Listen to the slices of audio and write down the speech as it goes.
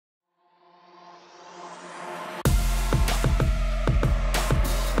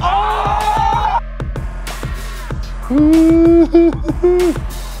Found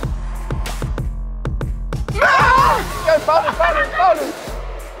him.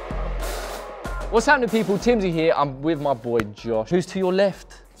 What's happening, people? Timbsy here. I'm with my boy Josh. Who's to your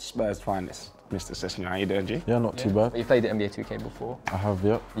left? Spurs finest, Mr. Sessegnon. How you doing, G? Yeah, not too bad. You played at NBA 2K before? I have,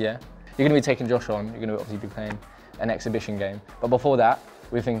 yep. Yeah. You're going to be taking Josh on. You're going to obviously be playing an exhibition game. But before that,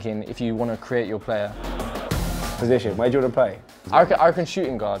 we're thinking if you want to create your player. Position, where do you want to play? I reckon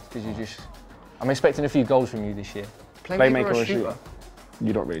shooting guard, because I'm expecting a few goals from you this year. Playmaker or shooter?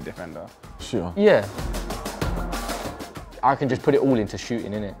 You're not really a defender. Shooter. Yeah. I can just put it all into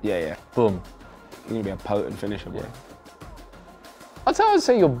shooting, innit? Yeah. Boom. You're going to be a potent finisher, boy. Yeah. I'd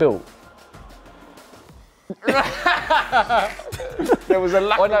say you're built. There was a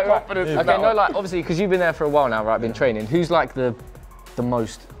lack of confidence. Okay, no, like, obviously, because you've been there for a while now, right, been training. Who's like the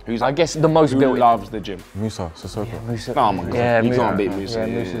most, Who's I guess, the most built? Who loves the gym? Musa, Sissoko. Yeah, Musa. Oh my God, yeah, you can't beat Musa. Yeah,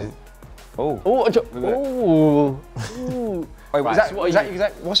 Musa's... Oh. Ooh. Wait, Right, have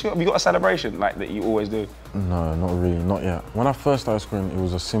you got a celebration like that you always do? No, not really, not yet. When I first started scoring, it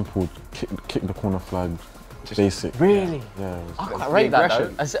was a simple kick the corner flag, basic. Really? Yeah. It was I quite rate that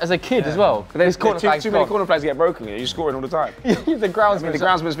though, as a kid as well. There's too many corner flags get broken, you're scoring all the time. The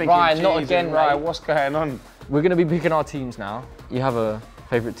groundsman's thinking, Ryan, not again, Ryan, mate. what's going on? We're going to be picking our teams now. You have a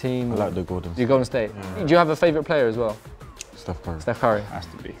favourite team? I like the Golden State. You Golden State? Yeah. Do you have a favourite player as well? Steph Curry. Steph Curry. Has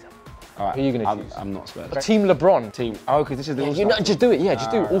to be. All right, who are you going to choose? I'm not Spurs. Team LeBron. Oh, because this is the All-Star team. Just do it, yeah, just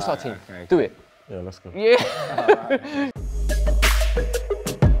do it. All-Star team. Okay. Do it. Yeah, let's go. Yeah.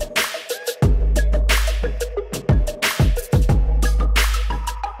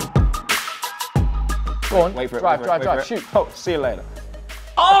 Go on, wait for it, drive, shoot. Oh, see you later.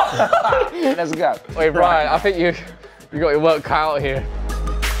 Oh! Let's go. Wait, Ryan, I think you got your work cut out here.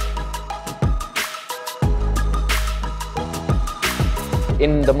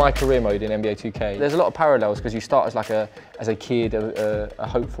 In the MyCareer mode in NBA 2K, there's a lot of parallels because you start as a kid, a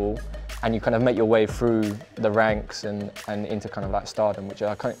hopeful, and you kind of make your way through the ranks and into kind of like stardom, which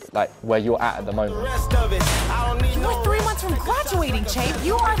are kind of like where you're at the moment. You're 3 months from graduating, Chape.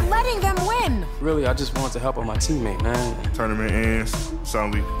 You are letting them win. Really, I just wanted to help out my teammate, man. Tournament ends,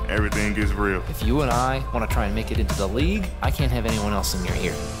 suddenly everything gets real. If you and I want to try and make it into the league, I can't have anyone else in your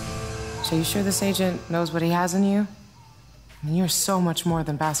ear. So you sure this agent knows what he has in you? I mean, you're so much more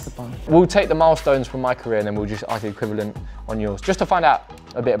than basketball. We'll take the milestones from my career and then we'll just ask the equivalent on yours, just to find out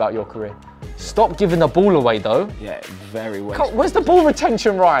a bit about your career. Stop giving the ball away though. Yeah, very well. Where's the ball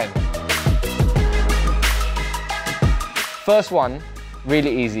retention, Ryan? First one,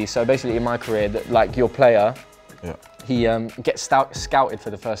 really easy. So basically in my career, like your player, he gets scouted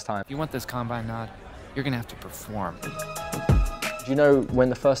for the first time. If you want this combine nod, you're gonna have to perform. Do you know when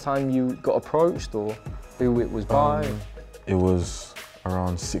the first time you got approached or who it was by? It was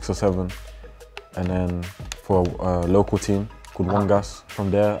around 6 or 7, and then for a local team called Wangas.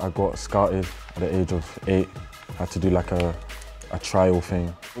 From there, I got scouted at the age of 8. I had to do like a trial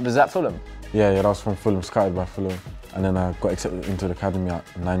thing. Was that Fulham? Yeah, that was from Fulham, scouted by Fulham. And then I got accepted into the academy at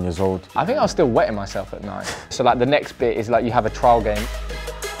 9 years old. I think I was still wetting myself at 9. So like the next bit is like you have a trial game.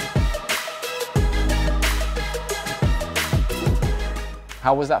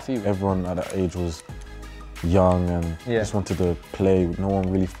 How was that for you? Everyone at that age was young and just wanted to play. No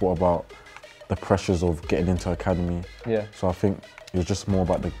one really thought about the pressures of getting into academy. Yeah. So I think it was just more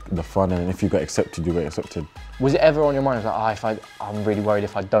about the fun, and if you got accepted, you got accepted. Was it ever on your mind, like, I'm really worried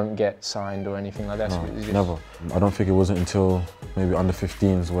if I don't get signed or anything like that? No, never. I don't think it wasn't until maybe under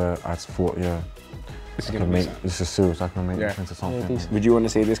 15s where I thought, this is serious, I can make this into something. Yeah, would you want to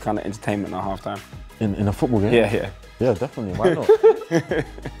see this kind of entertainment at half-time? In a football game? Yeah. Yeah, definitely, why not?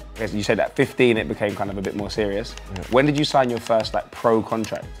 You said at 15 it became kind of a bit more serious. Yeah. When did you sign your first like pro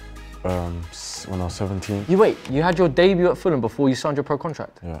contract? When I was 17. You had your debut at Fulham before you signed your pro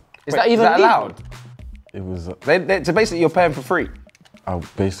contract? Yeah. Is that even allowed? It was... so basically you're paying for free? I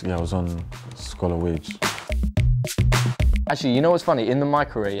was on scholar wage. Actually, you know what's funny? In the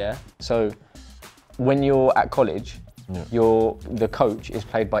MyCareer, yeah? So when you're at college, the coach is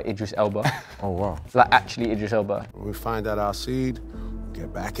played by Idris Elba. Oh, wow. Like actually Idris Elba. When we find out our seed,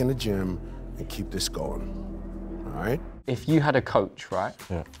 get back in the gym and keep this going, all right? If you had a coach, right?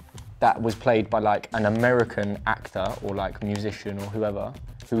 Yeah. That was played by like an American actor or like musician or whoever,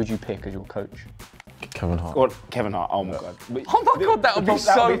 who would you pick as your coach? Kevin Hart. Kevin Hart, oh my God. Oh my God, that would be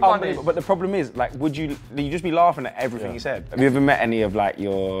so funny. But the problem is, like, would you just be laughing at everything he said? Have you ever met any of like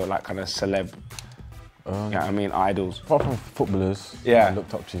your like kind of celeb, idols? Apart from footballers, I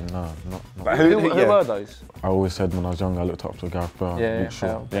looked up to, no, not. But who were those? I always said when I was younger, I looked up to Gareth Bale, Luke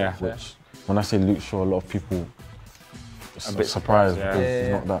Shaw. Yeah. Which, when I say Luke Shaw, a lot of people surprised because he's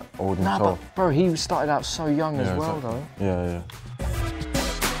not that old himself. But bro, he started out so young as well, though. Yeah.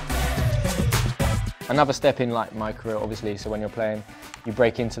 Another step in like my career, obviously. So when you're playing, you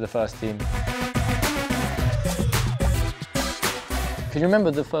break into the first team. Can you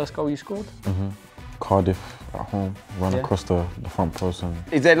remember the first goal you scored? Cardiff at home, run across the front post. And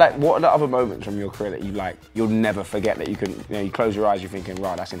is there like, what are the other moments from your career that you'll never forget, that you can, you close your eyes, you're thinking,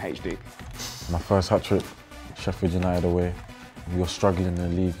 right, that's in HD? My first hat-trick, Sheffield United away. We were struggling in the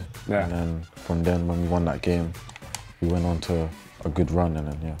league. Yeah. And then from then, when we won that game, we went on to a good run and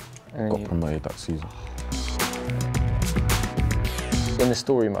then, got promoted that season. In the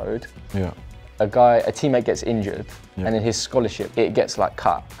story mode, a teammate gets injured and in his scholarship, it gets like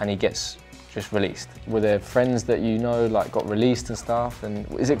cut and he gets just released. Were there friends that you know like got released and stuff? And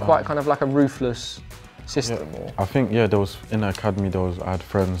is it quite kind of like a ruthless system? Or? I think, there was, in the academy, I had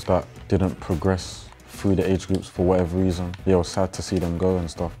friends that didn't progress through the age groups for whatever reason. Yeah, it was sad to see them go and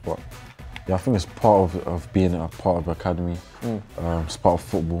stuff, but I think it's part of being a part of the academy. It's part of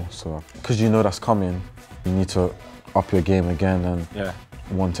football, so because you know that's coming, you need to up your game again and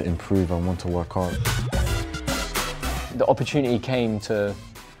want to improve and want to work hard. The opportunity came to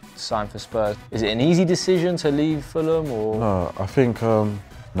sign for Spurs. Is it an easy decision to leave Fulham, or? No, I think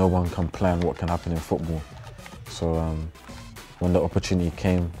no one can plan what can happen in football. So when the opportunity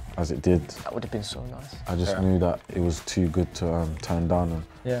came, as it did, that would have been so nice. I just knew that it was too good to turn down, and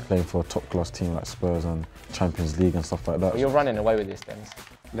playing for a top-class team like Spurs and Champions League and stuff like that. Well, you're running away with this then.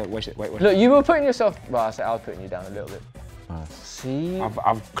 No, wait. Look, you were putting yourself. Well, I was putting you down a little bit. Nice. See,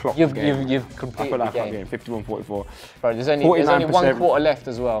 I've clocked the game. You've completed the game. 51-44. Bro, there's only 1 quarter left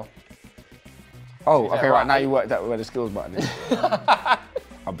as well. Oh, okay, right. Now you worked out where the skills button is.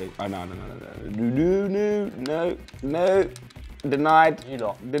 No. Denied. You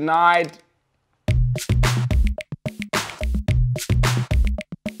lot. Denied.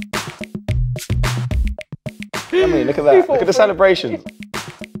 I mean, look at that. Look at the celebration.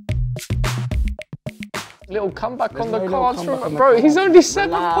 Little comeback on the cards from bro. He's only 7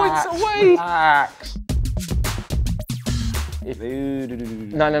 points away. Relax.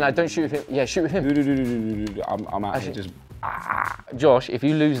 No, don't shoot with him. Yeah, shoot with him. I'm out here just. Josh, if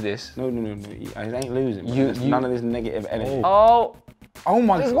you lose this. No. I ain't losing. None of this negative energy. Oh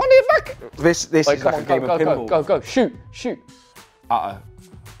my God. There's one here back. This is like a game of pinball. Go. Shoot. Uh-oh.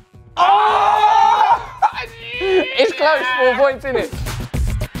 It's close, 4 points in it.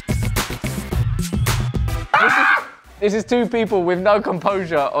 This is 2 people with no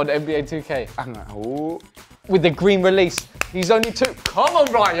composure on NBA 2K. With the green release. He's only 2. Come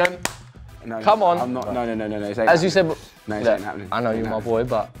on, Ryan. No, Come on. I'm not. No. As you said. No, it ain't happening. I know you're my boy,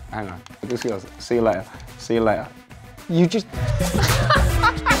 but. Hang on. See you later. You just.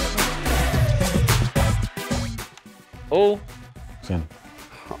 Oh. Sin.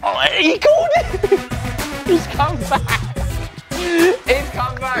 Oh, he called it! He's come back! He's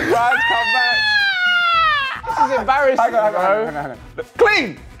come back, Ryan's come back! This is embarrassing, bro. Hang on.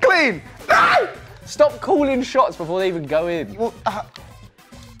 Clean! No! Stop calling shots before they even go in.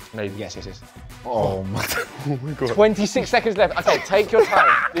 Maybe. Yes. Oh my God. 26 seconds left. Okay, take your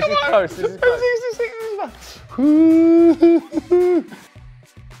time. This is close.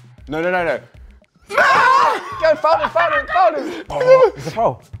 No. Go, foul him. Oh, it's a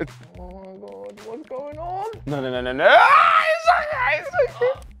foul. Oh my God, what's going on? No. It's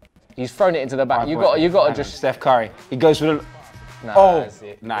okay. He's thrown it into the back. You got to just. Steph Curry. He goes for the.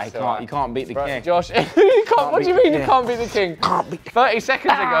 Nah, He can't beat the king. Josh, you can't. What do you mean you can't beat the king? 30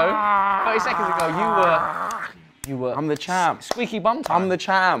 seconds ago, you were. I'm the champ. Squeaky bum time. I'm the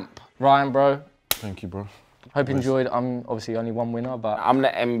champ. Ryan, bro. Thank you, bro. Hope you enjoyed. I'm obviously only one winner, but I'm the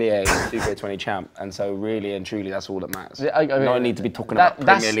NBA 2K20 champ, and so really and truly, that's all that matters. No need to be talking about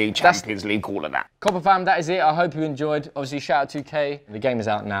Premier League, Champions League, all of that. Copper fam, that is it. I hope you enjoyed. Obviously, shout out 2K. The game is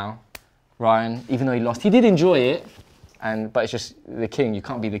out now. Ryan, even though he lost, he did enjoy it. But it's just the king. You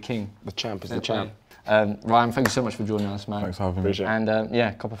can't be the king. The champ is the champ. Ryan, thank you so much for joining us, man. Thanks for having me. And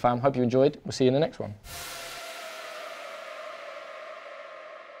yeah, Copper fam, hope you enjoyed. We'll see you in the next one.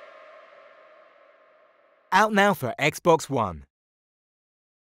 Out now for Xbox One.